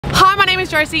is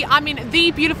Josie. I'm in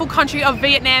the beautiful country of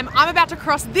Vietnam. I'm about to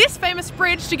cross this famous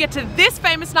bridge to get to this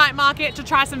famous night market to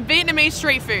try some Vietnamese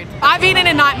street food. I've eaten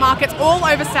in night markets all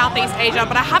over Southeast Asia,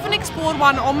 but I haven't explored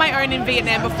one on my own in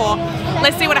Vietnam before.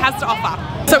 Let's see what it has to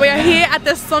offer. So we are here at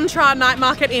the Son Tra night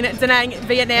market in Da Nang,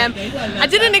 Vietnam. I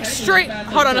did an extreme,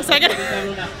 hold on a second.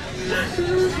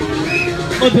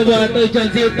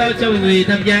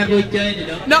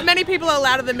 Not many people are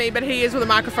louder than me, but he is with a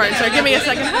microphone, so give me a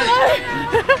second.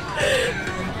 Hello!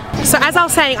 So as I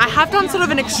was saying, I have done sort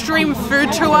of an extreme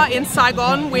food tour in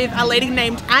Saigon with a lady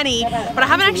named Annie, but I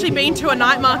haven't actually been to a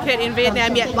night market in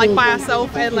Vietnam yet, like by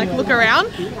ourselves and like look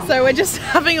around. So we're just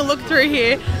having a look through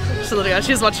here.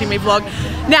 She's watching me vlog.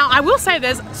 Now I will say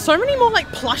there's so many more like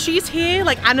plushies here,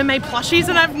 like anime plushies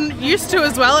that I'm used to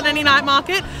as well at any night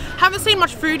market. Haven't seen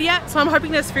much food yet, so I'm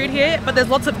hoping there's food here, but there's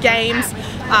lots of games,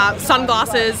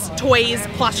 sunglasses, toys,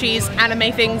 plushies,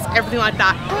 anime things, everything like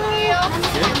that.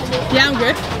 Yeah, I'm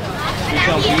good.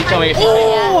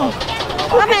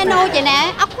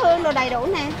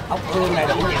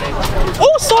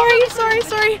 Oh, sorry.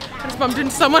 I just bumped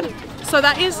into someone. So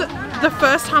that is the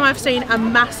first time I've seen a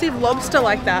massive lobster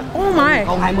like that. Oh my.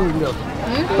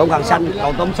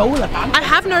 I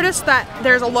have noticed that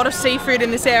there's a lot of seafood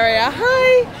in this area.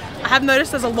 Hi. I have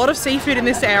noticed there's a lot of seafood in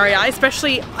this area,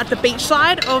 especially at the beach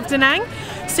side of Da Nang.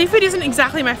 Seafood isn't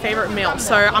exactly my favorite meal,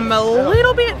 so I'm a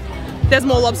little bit... There's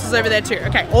more lobsters over there too.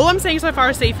 Okay, all I'm seeing so far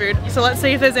is seafood. So let's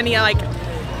see if there's any like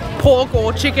pork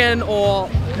or chicken or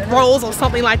rolls or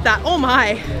something like that. Oh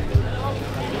my.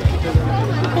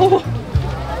 Oh.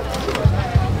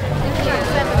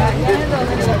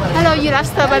 Hello, you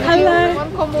lobster barbecue. Hello.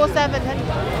 One combo 7.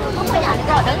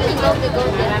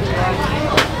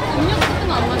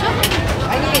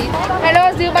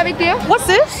 Hello, Zil barbecue. What's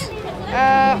this?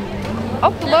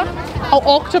 Octopus. Oh,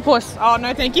 octopus. Oh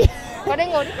no, thank you. Có đấy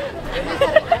ngồi.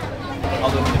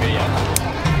 I'll do it for the video.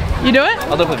 You do it?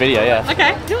 I'll do it for the video, yeah.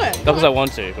 Okay, do it. Not because I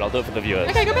want to, but I'll do it for the viewers.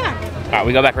 Okay, go back. Alright,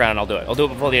 we go back around and I'll do it. I'll do it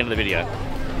before the end of the video.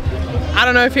 I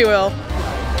don't know if he will.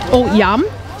 Oh, yum.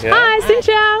 Yeah. Hi, Xin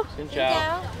Chao. Xin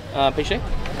chào. Peach tea?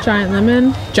 Giant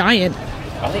lemon. Giant.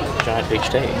 I think giant peach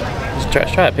tea.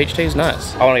 Let's try it. Peach tea is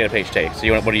nice. I want to get a peach tea. So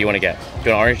what do you want to get? Do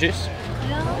you want orange juice?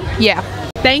 Yeah.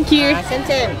 Thank you.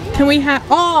 Same. Can we have...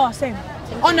 Oh, same.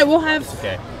 Oh no, we'll have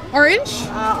Okay. orange.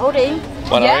 Orange.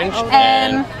 One orange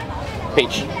and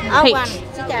peach. Peach.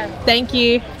 Thank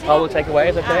you. Oh, we'll take away,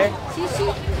 is that okay?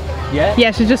 Yeah?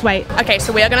 Yeah, so just wait. Okay,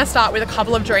 so we are going to start with a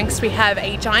couple of drinks. We have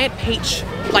a giant peach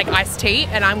like iced tea,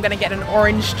 and I'm going to get an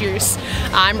orange juice.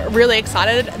 I'm really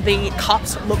excited. The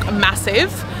cups look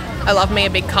massive. I love me a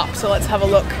big cup, so let's have a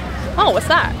look. Oh, what's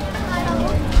that?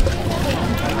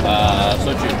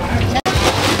 Soju.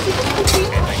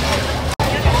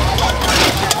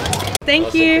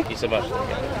 Thank you. Thank you so much.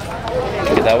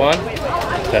 Get that one.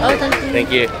 Perfect.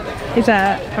 Thank you. Is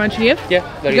that how much you give? Yeah,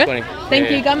 You good? 20. Thank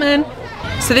Yeah, you, come in.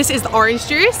 So this is the orange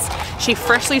juice. She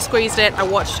freshly squeezed it. I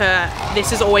watched her.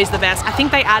 This is always the best. I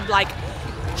think they add like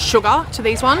sugar to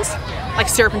these ones, like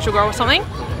syrup and sugar or something.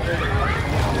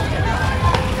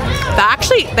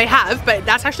 They have, but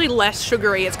that's actually less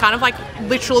sugary. It's kind of like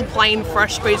literal plain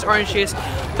fresh squeezed orange juice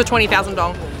for 20,000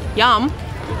 dong. Yum.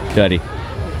 30.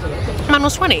 Mine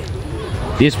was 20.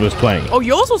 This was 20. Oh,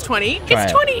 yours was 20? Try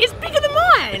It's it. 20. It's bigger than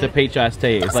mine. It's a peach iced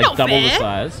tea. It's That's like not double the fair.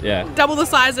 size. Yeah. Double the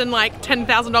size and like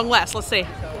 10,000 dong less. Let's see.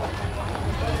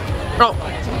 Oh.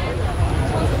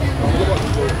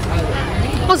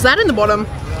 What's that in the bottom?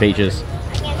 Peaches.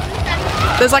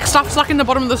 There's like stuff stuck in the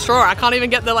bottom of the straw. I can't even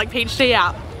get the like peach tea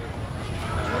out.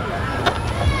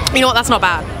 You know what? That's not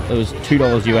bad. It was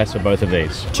 $2 US for both of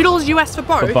these. $2 US for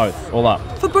both? For both, all up.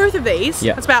 For both of these?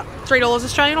 Yeah. That's about $3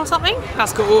 Australian or something?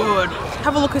 That's good.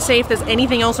 Have a look and see if there's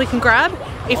anything else we can grab.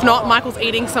 If not, Michael's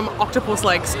eating some octopus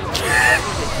legs.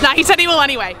 Nah, he said he will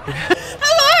anyway.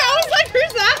 Hello, I was like,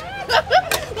 who's that?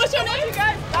 What's your name?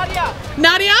 Nadia.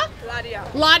 Nadia? Ladia.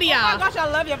 Ladia. Oh my gosh, I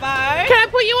love you, bye. Can I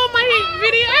put you on my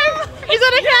video? Is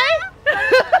that okay?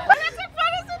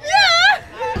 Yeah.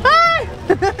 Hi.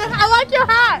 I like your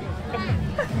hat.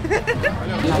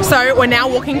 So we're now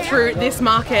walking through this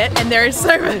market and there is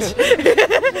so much.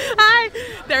 Hi.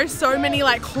 There are so many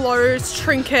like clothes,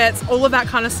 trinkets, all of that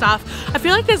kind of stuff. I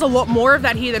feel like there's a lot more of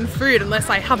that here than food unless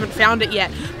I haven't found it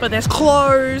yet. But there's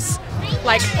clothes,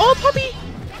 like, oh puppy.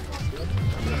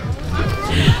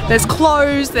 There's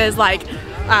clothes, there's like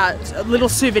little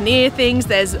souvenir things,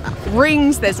 there's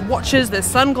rings, there's watches, there's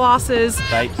sunglasses,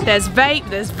 Vapes. there's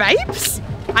there's vapes.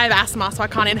 I have asthma, so I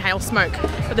can't inhale smoke.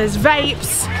 But there's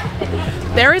vapes.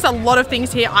 There is a lot of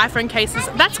things here, iPhone cases.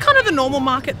 That's kind of the normal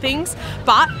market things,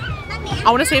 but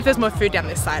I want to see if there's more food down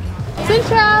this side. Xin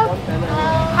chào.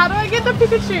 How do I get the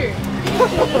Pikachu?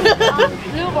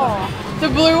 Blue ball. The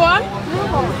blue one?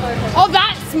 Oh,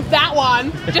 that's that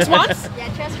one. Just once? Yeah,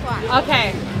 just one.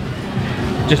 Okay.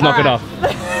 Just knock it Alright.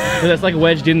 off. That's like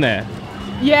wedged in there.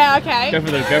 Yeah, okay. Go for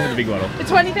the big bottle. The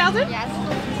 20,000? Yes.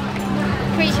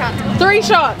 3 shots. 3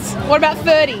 shots. What about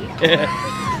 30? Yeah.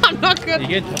 I'm not good. You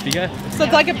good? Off you go. So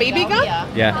it's like a BB gun?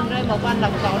 Yeah.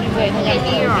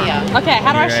 Okay,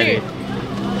 how do I You ready? shoot?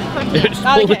 Just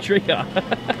pull the Okay. trigger.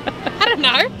 I don't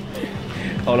know.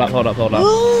 Hold up.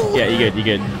 Yeah, you're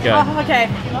good. Go. Oh, okay.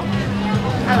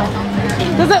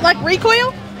 Does it like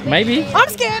recoil? Maybe. I'm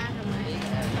scared.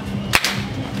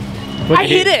 I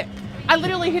hit it. I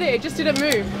literally hit it. It just didn't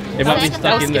move. It might be That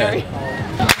stuck was in scary.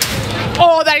 there.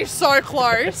 Oh, that is so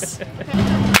close.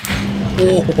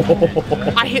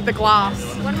 I hit the glass.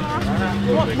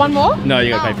 One more? No,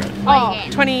 you gotta pay for it. Oh,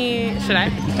 20, should I?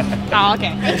 Oh,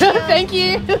 okay. Thank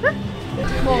you.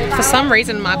 For some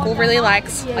reason, Michael really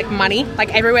likes like money.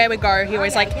 Like everywhere we go, he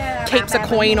always like keeps a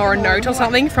coin or a note or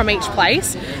something from each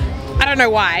place. I don't know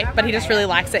why, but he just really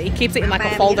likes it. He keeps it in like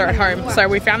a folder at home. So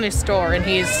we found this store and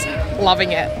he's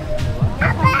loving it.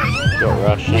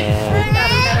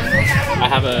 I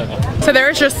have a... So there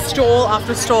is just stall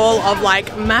after stall of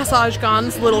like massage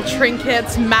guns, little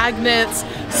trinkets, magnets,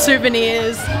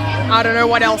 souvenirs, I don't know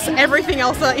what else, everything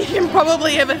else that you can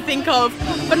probably ever think of,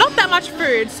 but not that much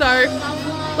food. So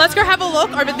let's go have a look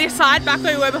over this side, back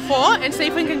where we were before, and see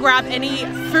if we can grab any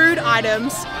food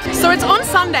items. So it's on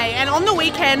Sunday, and on the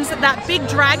weekends, that big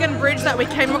dragon bridge that we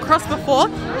came across before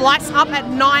lights up at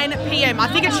 9 PM. I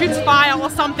think it shoots fire or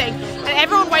something, and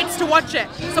everyone waits to watch it.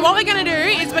 So what we're gonna do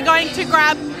is we're going to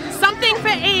grab something for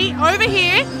eat over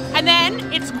here, and then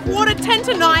it's 8:45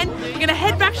 to 9. We're gonna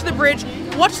head back to the bridge,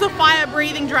 watch the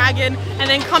fire-breathing dragon, and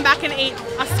then come back and eat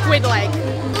a squid leg.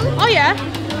 Oh yeah.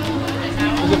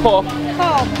 Is it pork?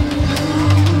 Oh.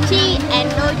 Cheese and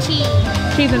no cheese.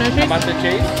 Cheese and no How cheese. much is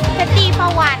cheese? 50 for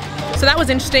 1. So that was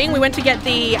interesting. We went to get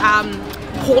the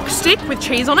pork stick with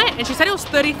cheese on it, and she said it was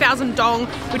 30,000 dong,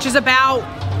 which is about,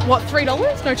 what, $3? No,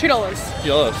 $2.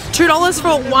 $2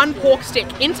 for one pork stick.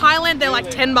 In Thailand, they're like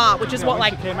 10 baht, which is what,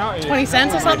 like 20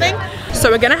 cents or something? So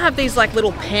we're gonna have these like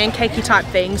little pancakey type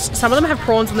things. Some of them have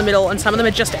prawns in the middle and some of them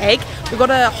are just egg. We've got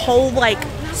a whole like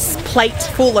plate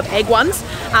full of egg ones.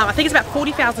 I think it's about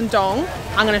 40,000 dong.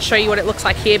 I'm gonna show you what it looks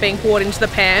like here being poured into the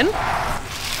pan.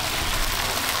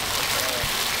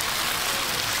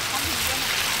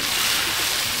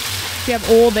 You have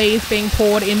all these being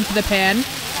poured into the pan,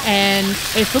 and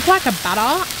it looks like a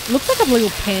batter, looks like a little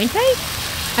pancake,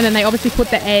 and then they obviously put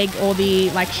the egg or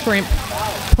the like shrimp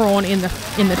prawn in the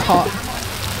top.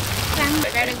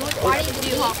 Very good. What is it?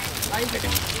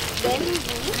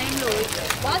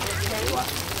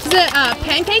 Is it a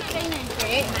pancake?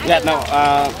 Dạ, no,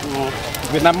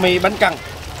 Vietnamese bánh căn.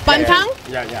 Bun căng?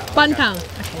 Dạ, dạ. Bun căng.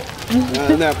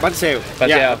 Bánh xèo. Bánh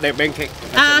Dạ, xèo. the pancake.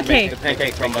 Ah, okay.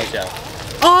 Pancake from Malaysia.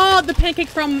 Oh, the pancake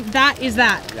from that is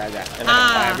that. Dạ, dạ.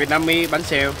 Ah. Vietnamese bánh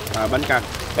xèo, bánh căn.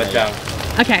 Bánh chang.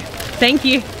 Okay, thank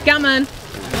you. Come on.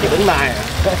 Đứng lại.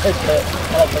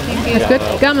 That's good.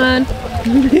 Come on.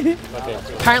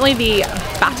 Apparently the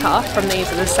batter from these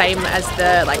are the same as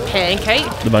the like pancake,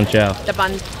 The bun chow. the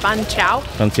bun chow.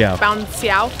 Bun chow. Ban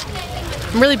xiao.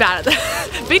 I'm really bad at that.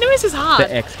 Vietnamese is hard.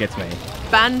 The X gets me.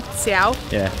 Ban xiao.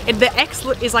 Yeah. The X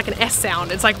is like an S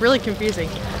sound. It's like really confusing.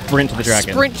 Sprint to the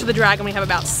dragon. Sprint to the dragon. We have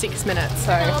about 6 minutes.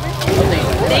 So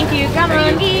thank you. Come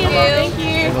on. Thank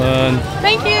you.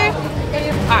 Thank you.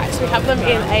 Alright, so we have them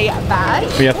in a bag.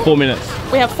 We have 4 minutes.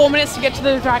 We have 4 minutes to get to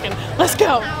the dragon. Let's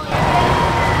go.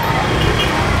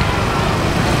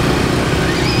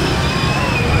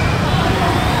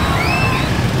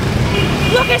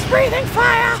 Look, it's breathing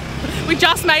fire! We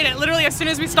just made it. Literally, as soon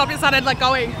as we stopped, it started like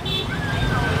going.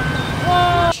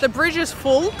 Whoa. The bridge is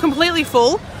full, completely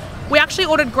full. We actually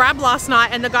ordered Grab last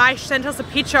night, and the guy sent us a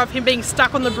picture of him being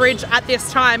stuck on the bridge at this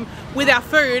time with our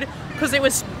food because it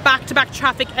was back-to-back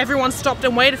traffic. Everyone stopped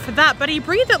and waited for that, but he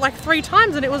breathed it like 3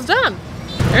 times and it was done.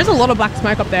 There's a lot of black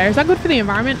smoke up there. Is that good for the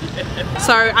environment?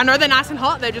 So I know they're nice and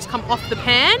hot. They just come off the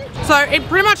pan. So it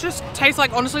pretty much just tastes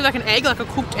like, honestly, like an egg, like a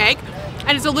cooked egg.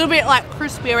 And it's a little bit like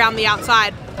crispy around the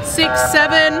outside.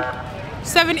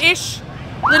 7-ish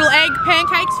little egg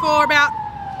pancakes for about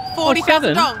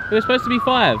 40,000 dong. It was supposed to be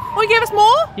 5. Oh, he gave us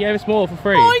more? He gave us more for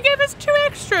free. Oh, he gave us 2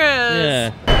 extras.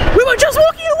 Yeah. We were just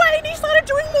walking away and he started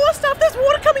doing more stuff. There's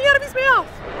water coming out of his mouth.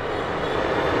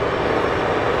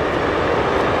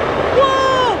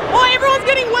 Whoa! Oh, everyone's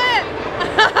getting wet.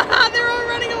 They're all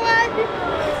running away.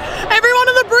 Everyone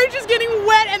on the bridge is getting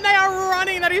wet and they are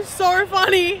running. That is so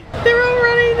funny. They're all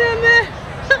running down there.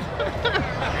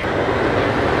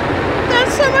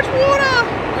 That's so much water.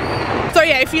 So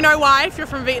yeah, if If you know why, if you're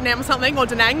from Vietnam or something, or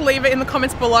Da Nang, leave it in the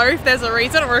comments below if there's a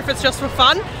reason, or if it's just for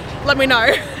fun, let me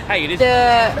know. Hey, it is.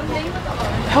 That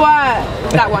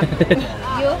one.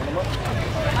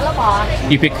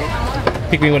 You pick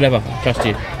me whatever. Trust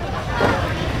you.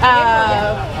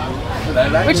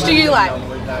 Which do you like?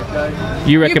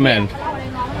 You recommend.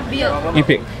 You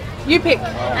pick. You pick.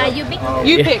 You pick.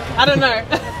 You pick. I don't know.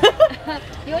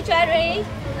 You cherry,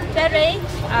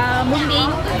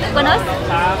 moonbeam, bonus,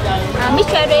 mixed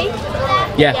cherry.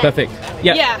 Yeah, perfect.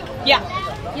 Yeah. Yeah.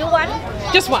 You want?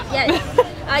 Just one.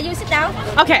 Yeah. You sit down.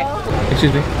 Okay.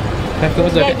 Excuse me. That's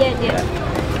okay. Yeah.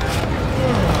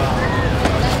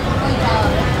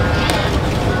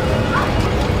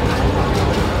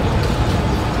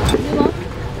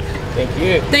 Thank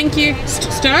you. Thank you.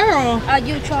 Stir or?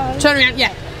 You try. Turn around.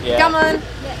 Yeah. Come on.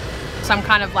 Some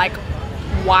kind of like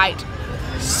white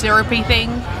syrupy thing.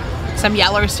 Some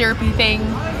yellow syrupy thing.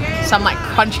 Some like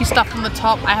crunchy stuff on the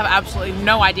top. I have absolutely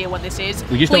no idea what this is.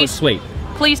 We just know it's sweet.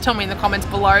 Please tell me in the comments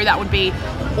below. That would be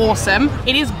awesome.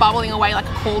 It is bubbling away like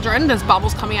a cauldron. There's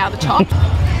bubbles coming out of the top.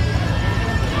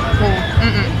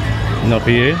 Not for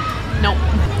you? Nope.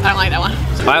 I don't like that one.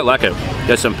 I like it.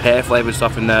 There's some pear flavored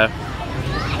stuff in there.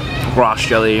 Grass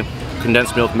jelly,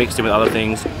 condensed milk mixed in with other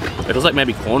things. It looks like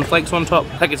maybe cornflakes on top.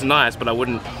 Like it's nice, but I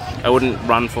wouldn't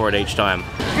run for it each time.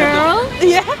 Girl.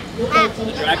 Yeah.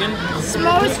 The dragon?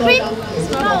 Small sweet.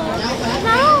 Small.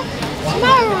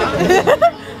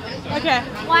 Okay.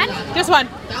 One. Just one.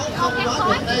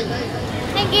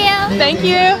 Thank you. Thank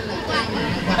you.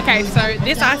 Okay, so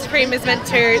this ice cream is meant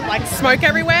to like smoke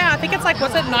everywhere. I think it's like,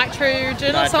 what's it,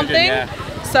 nitrogen or something? Yeah.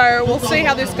 So we'll see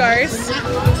how this goes.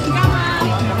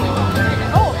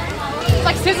 Oh, it's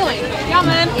like sizzling. Come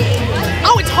on.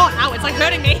 Oh, it's hot. Ow, it's like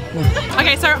hurting me.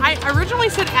 Okay, so I originally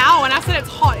said ow and I said it's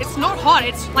hot. It's not hot.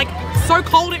 It's like so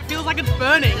cold it feels like it's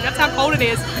burning. That's how cold it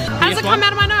is. How does it come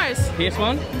out of my nose? Pierce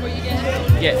one?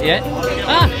 Yeah.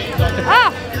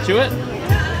 Ah! Chew it.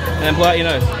 And then blow out your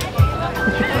nose.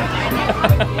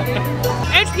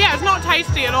 It's not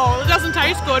tasty at all. It doesn't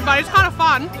taste good, but it's kind of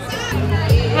fun.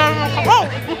 Oh!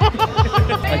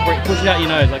 Like push it out your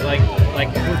nose, like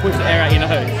push the air out your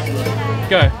nose.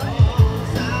 Go.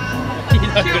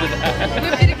 You're not good at that.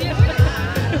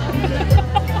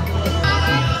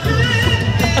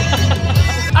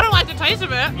 I don't like the taste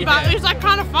of it, but it's like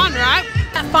kind of fun, right?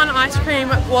 That fun ice cream,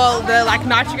 well, the like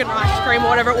nitrogen ice cream or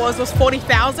whatever it was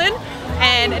 40,000.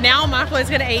 And now Michael is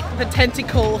going to eat the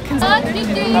tentacle.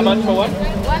 How much for one?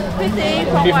 150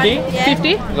 for 50? one. Yeah.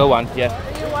 50? Go one, yeah.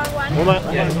 You want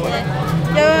one?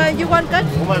 Yeah. You want good?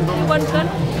 You want good?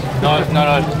 No.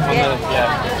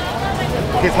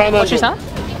 Yeah. What she said?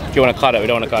 Do you want to cut it? We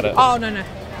don't want to cut it. Oh, no.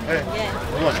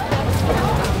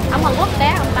 Ông Hàn Quốc té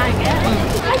ông tài kìa.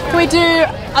 Can we do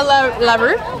a la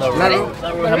roux?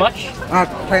 How much?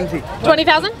 20.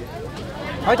 20,000?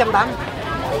 180.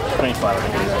 25.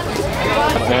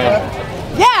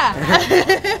 Yeah!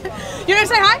 You want to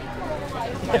say hi?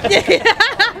 Yeah,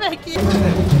 thank you.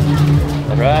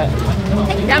 Alright.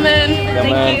 Come in.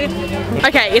 Thank you.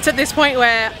 Okay, it's at this point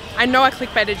where I know I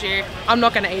clickbaited you. I'm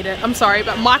not going to eat it. I'm sorry,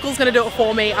 but Michael's going to do it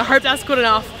for me. I hope that's good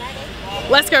enough.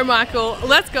 Let's go, Michael.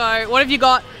 Let's go. What have you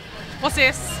got? What's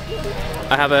this?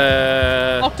 I have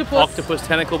a Octopus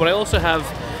tentacle, but I also have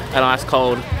an ice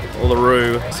cold la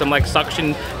roux. Some like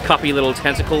suction cuppy little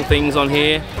tentacle things on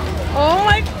here. Oh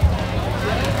my...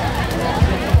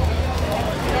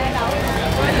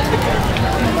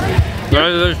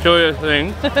 Those are the chewy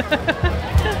thing.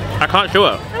 I can't chew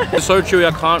it. It's so chewy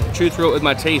I can't chew through it with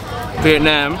my teeth.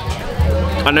 Vietnam.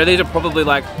 I know these are probably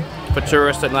like for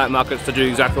tourists at night markets to do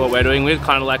exactly what we're doing with,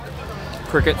 kind of like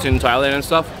crickets in Thailand and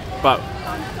stuff. But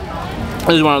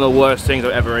this is one of the worst things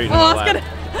I've ever eaten in my life.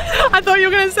 I thought you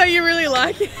were going to say you really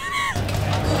like it.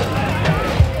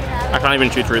 I can't even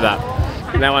chew through that.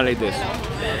 Now I need this.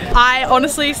 I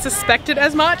honestly suspected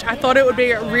as much. I thought it would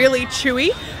be really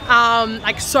chewy,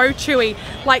 like so chewy.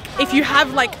 Like if you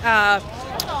have like,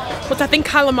 what's I think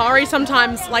calamari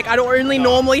sometimes, like I'd only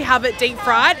normally have it deep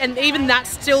fried and even that's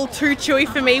still too chewy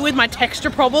for me with my texture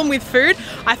problem with food.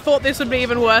 I thought this would be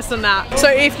even worse than that. So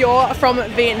if you're from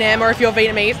Vietnam or if you're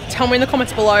Vietnamese, tell me in the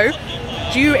comments below,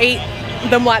 do you eat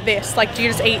them like this? Like do you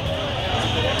just eat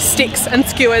sticks and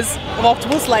skewers of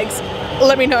octopus legs?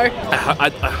 Let me know.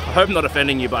 I hope I'm not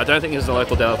offending you, but I don't think this is a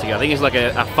local delicacy. I think it's like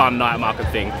a fun night market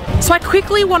thing. So I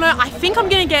quickly want to, I think I'm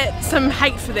going to get some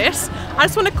hate for this. I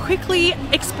just want to quickly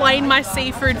explain my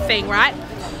seafood thing, right?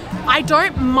 I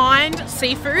don't mind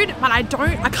seafood, but I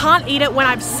can't eat it when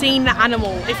I've seen the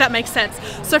animal, if that makes sense.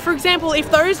 So for example,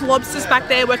 if those lobsters back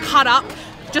there were cut up,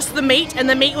 just the meat, and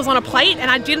the meat was on a plate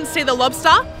and I didn't see the lobster,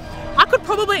 I could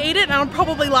probably eat it and I'd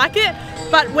probably like it.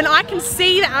 but when I can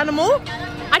see the animal,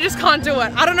 I just can't do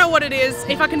it. I don't know what it is.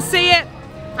 If I can see it,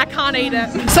 I can't eat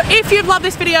it. So if you've loved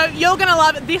this video, you're gonna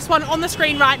love this one on the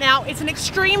screen right now. It's an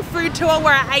extreme food tour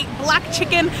where I ate black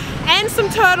chicken and some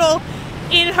turtle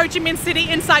in Ho Chi Minh City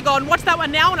in Saigon. Watch that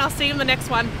one now and I'll see you in the next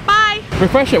one. Bye.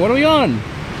 Refresh it, what are we on?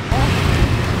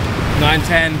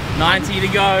 9:10, 90 to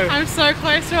go. I'm so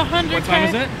close to 100K. What time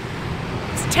is it?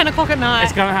 It's 10 o'clock at night.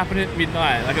 It's gonna happen at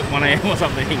midnight, like at 1 AM or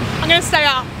something. I'm gonna stay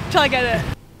up till I get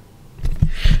it.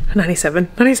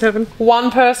 97.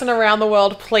 One person around the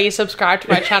world, please subscribe to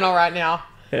my channel right now.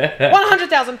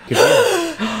 100,000.